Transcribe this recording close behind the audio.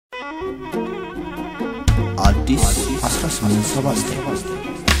Addis 1879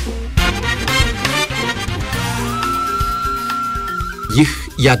 ይህ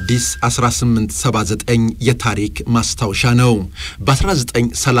የአዲስ 1879 የታሪክ ማስታወሻ ነው።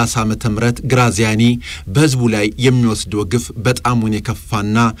 በ1930 ዓመተ ምህረት ግራዚያኒ በህዝቡ ላይ የሚወስደው ግፍ በጣሙን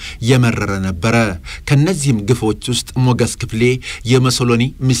የከፋና የመረረ ነበር። ከነዚህም ግፎች ውስጥ ሞገስ ክፍሌ የሙሶሎኒ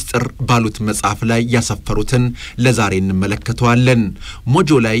ምስጢር ባሉት መጽሐፍ ላይ ያሰፈሩትን ለዛሬ እንመለከተዋለን።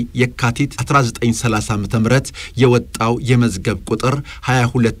 ሞጆ ላይ የካቲት 1930 ዓመተ ምህረት የወጣው የመዝገብ ቁጥር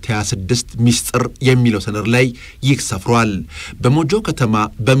 2226 ምስጢር የሚለው ሰነድ ላይ ይህ ሰፍሯል። በሞጆ ከተማ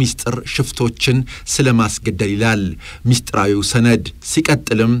በሚስጥር ሽፍቶችን ስለማስገደል ይላል ሚስጥራዊው ሰነድ።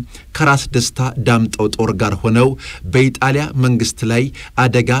 ሲቀጥልም ከራስ ደስታ ዳምጠው ጦር ጋር ሆነው በኢጣሊያ መንግስት ላይ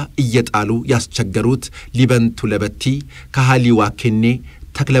አደጋ እየጣሉ ያስቸገሩት ሊበንቱ ለበቲ ከሃሊዋ ኬኔ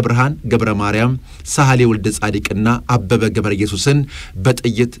ተክለ ብርሃን ገብረ ማርያም ሳህሌ ወልደ ጻድቅና አበበ ገብረ ኢየሱስን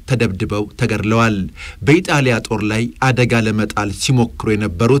በጥይት ተደብድበው ተገድለዋል። በኢጣሊያ ጦር ላይ አደጋ ለመጣል ሲሞክሩ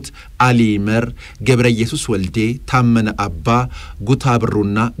የነበሩት አሊመር ገብረ ኢየሱስ ወልዴ ታመነ አባ ጉታ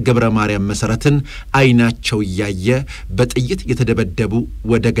ብሩና ገብረ ማርያም መሰረትን አይናቸው ያየ በጥይት የተደበደቡ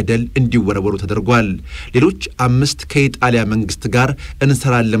ወደ ገደል እንዲወረወሩ ተደርጓል። ሌሎች 5 ከኢጣሊያ መንግስት ጋር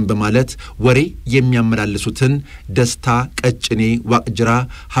እንሰራለን በማለት ወሬ የሚያመላልሱትን ደስታ ቀጭኔ ዋቅጅራ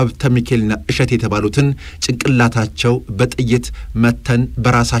ሀብተ ሚካኤልና እሸት የተባሉትን ጭንቅላታቸው በጥይት መተን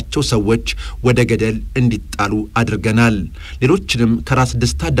በራሳቸው ሰዎች ወደ ገደል እንዲጣሉ አድርገናል። ሌሎችንም ከራስ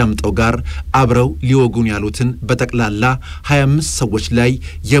ደስታ ዳምጠው ጋር አብረው ሊወጉን ያሉትን በጠቅላላ 25 ሰዎች ላይ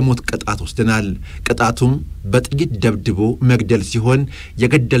የሞት ቅጣት ወስደናል። ቅጣቱም በጥይት ደብድቦ መግደል ሲሆን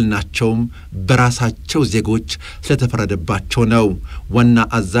የገደልናቸውም በራሳቸው ዜጎች ስለተፈረደባቸው ነው። ዋና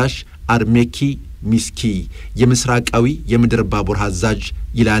አዛዥ አርሜኪ ሚስኪ የምስራቃዊ የምድር ባቡር አዛዥ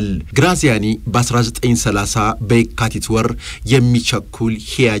ይላል። ግራዚያኒ በ1930 በየካቲት ወር የሚቸኩል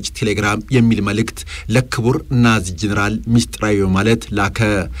ሂያጅ ቴሌግራም የሚል መልእክት ለክቡር ናዚ ጄኔራል ሚስጥራዊ ማለት ላከ።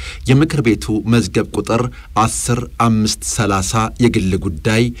 የምክር ቤቱ መዝገብ ቁጥር 10530 የግል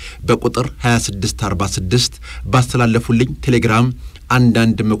ጉዳይ በቁጥር 2646 ባስተላለፉልኝ ቴሌግራም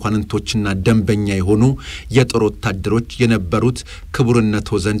አንዳንድ መኳንንቶችና ደንበኛ የሆኑ የጦር ወታደሮች የነበሩት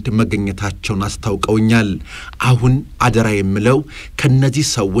ክቡርነቶ ዘንድ መገኘታቸውን አስታውቀውኛል። አሁን አደራ የምለው ከነዚህ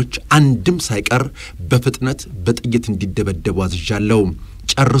ሰዎች አንድም ሳይቀር በፍጥነት በጥይት እንዲደበደቡ አዝዣለሁ።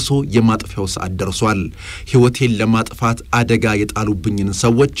 ጨርሶ የማጥፋው ሰዓት ደርሷል። ህይወቴን ለማጥፋት አደጋ የጣሉብኝን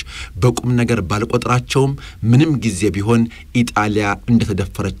ሰዎች በቁም ነገር ባልቆጥራቸውም ምንም ጊዜ ቢሆን ኢጣሊያ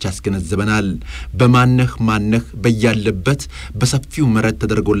እንደተደፈረች ያስገነዘበናል። በማነህ በያለበት በሰፊው መረት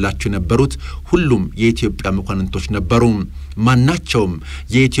ተደርጎላቸው የነበሩት ሁሉም የኢትዮጵያ መኳንንቶች ነበሩ። ማናቸውም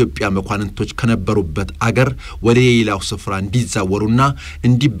የኢትዮጵያ መኳንንቶች ከነበሩበት አገር ወደ ሌላው ስፍራ እንዲዛወሩና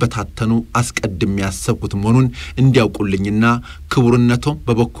እንዲበታተኑ አስቀድሜ ያሰብኩት መሆኑን እንዲያውቁልኝና ክቡርነቶ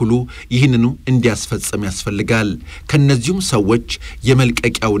በበኩሉ ይህንኑ እንዲያስፈጽም ያስፈልጋል። ከነዚህም ሰዎች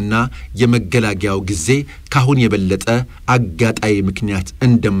የመልቀቂያውና የመገላጊያው ጊዜ ካሁን የበለጠ አጋጣይ ምክንያት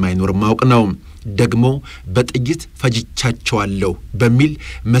እንደማይኖር ማወቅ ነው። ደግሞ በጥይት ፈጅቻቸዋለሁ በሚል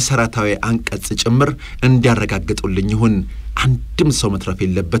መሰረታዊ አንቀጽ ጭምር እንዲያረጋግጡልኝ ይሁን። አንድም ሰው መትረፍ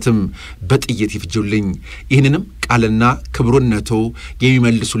የለበትም። በጥይት ይፍጁልኝ። ይህንንም ቃልና ክብሩነቶ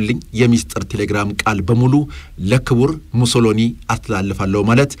የሚመልሱልኝ የሚስጥር ቴሌግራም ቃል በሙሉ ለክቡር ሙሶሎኒ አስተላልፋለሁ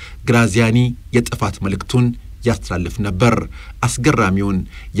ማለት ግራዚያኒ የጥፋት መልእክቱን ያስተላልፍ ነበር። አስገራሚውን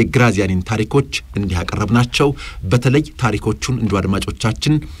የግራዚያኒን ታሪኮች እንዲህ ያቀረብናቸው። በተለይ ታሪኮቹን እንደ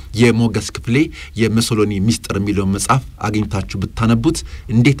አድማጮቻችን የሞገስ ክፍሌ የሙሶሎኒ ምስጢር የሚለው መጽሐፍ አግኝታችሁ ብታነቡት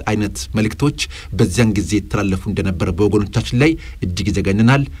እንዴት አይነት መልእክቶች በዚያን ጊዜ ተላልፉ እንደነበር በወገኖቻችን ላይ እጅግ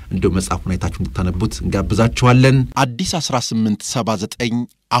ይዘገንናል። እንደው መጽሐፉን አይታችሁ እንድታነቡት እንጋብዛችኋለን። አዲስ 1879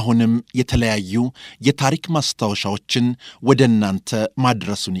 አሁንም የተለያዩ የታሪክ ማስታወሻዎችን ወደናንተ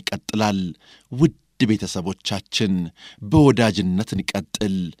ማድረሱን ይቀጥላል። ውድ ቤተሰቦቻችን በወዳጅነት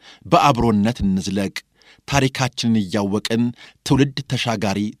እንቀጥል፣ በአብሮነት እንዝለቅ። ታሪካችንን ያወቅን ትውልድ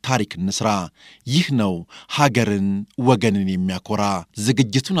ተሻጋሪ ታሪክ እንስራ። ይህ ነው ሀገርን ወገንን የሚያኮራ።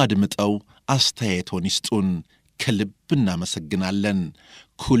 ዝግጅቱን አድምጠው አስተያየቶን ይስጡን። ከልብ እናመሰግናለን።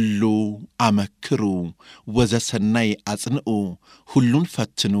 ኩሉ አመክሩ ወዘሰናይ አጽንዑ፣ ሁሉን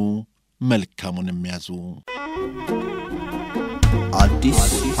ፈትኑ መልካሙን የሚያዙ። አዲስ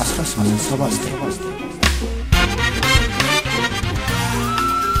 1879